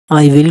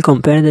I will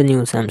compare the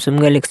new Samsung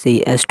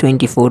Galaxy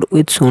S24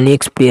 with Sony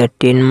Xperia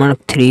 10 Mark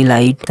III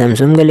Lite.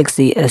 Samsung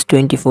Galaxy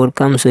S24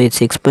 comes with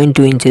 6.2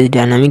 inches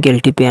dynamic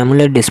LTP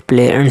AMOLED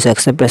display and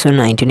success ratio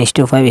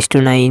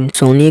 19:5:9.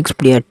 Sony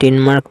Xperia 10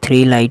 Mark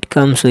III Lite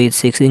comes with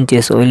 6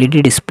 inches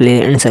OLED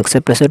display and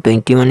success ratio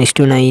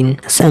 21:9.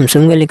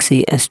 Samsung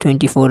Galaxy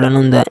S24 run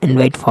on the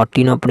Android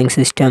 14 operating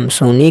system.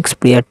 Sony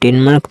Xperia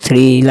 10 Mark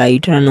III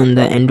Lite run on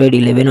the Android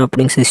 11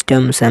 operating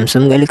system.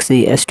 Samsung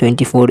Galaxy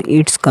S24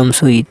 it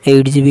comes with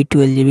 8GB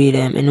 12GB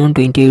RAM and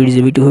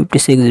 128GB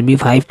 256GB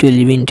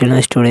 512GB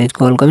internal storage.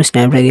 Qualcomm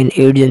Snapdragon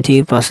 8 Gen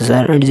 3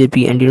 processor and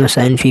GP Adreno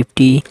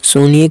 750.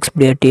 Sony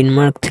Xperia 10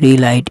 Mark III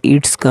Lite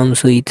it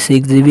comes with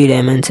 6GB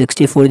RAM and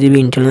 64GB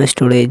internal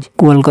storage.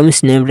 Qualcomm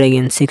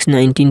Snapdragon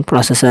 619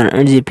 processor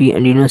and GP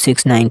Adreno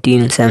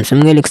 619.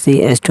 Samsung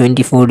Galaxy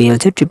S24 real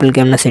set triple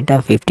camera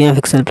setup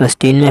 50MP plus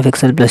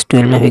 10MP plus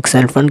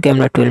 12MP front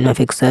camera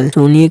 12MP.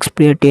 Sony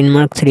Xperia 10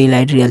 Mark III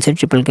Lite real set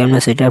triple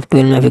camera setup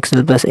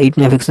 12MP plus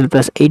 8MP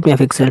plus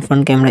 8MP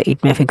front camera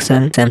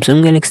 8MP.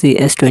 Samsung Galaxy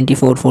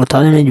S24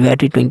 4000mAh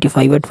battery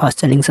 25W fast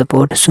charging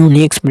support.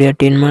 Sony Xperia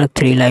 10 Mark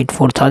III Lite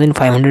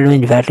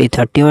 4500mAh battery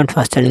 30W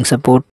fast charging support.